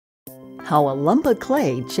How a lump of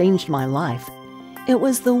clay changed my life. It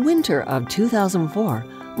was the winter of 2004.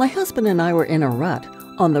 My husband and I were in a rut,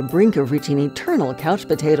 on the brink of reaching eternal couch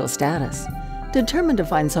potato status. Determined to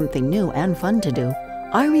find something new and fun to do,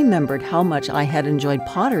 I remembered how much I had enjoyed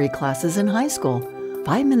pottery classes in high school.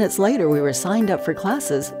 5 minutes later, we were signed up for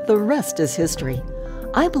classes. The rest is history.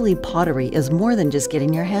 I believe pottery is more than just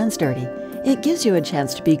getting your hands dirty. It gives you a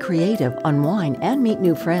chance to be creative, unwind, and meet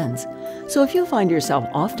new friends. So if you find yourself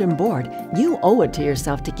often bored, you owe it to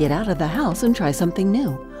yourself to get out of the house and try something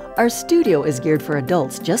new. Our studio is geared for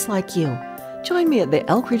adults just like you. Join me at the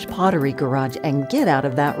Elk Ridge Pottery Garage and get out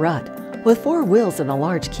of that rut. With 4 wheels and a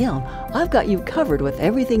large kiln, I've got you covered with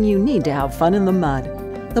everything you need to have fun in the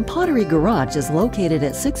mud. The Pottery Garage is located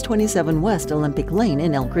at 627 West Olympic Lane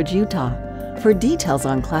in Elk Ridge, Utah. For details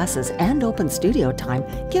on classes and open studio time,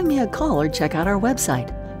 give me a call or check out our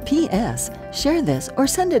website. P.S. Share this or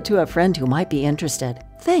send it to a friend who might be interested.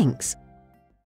 Thanks.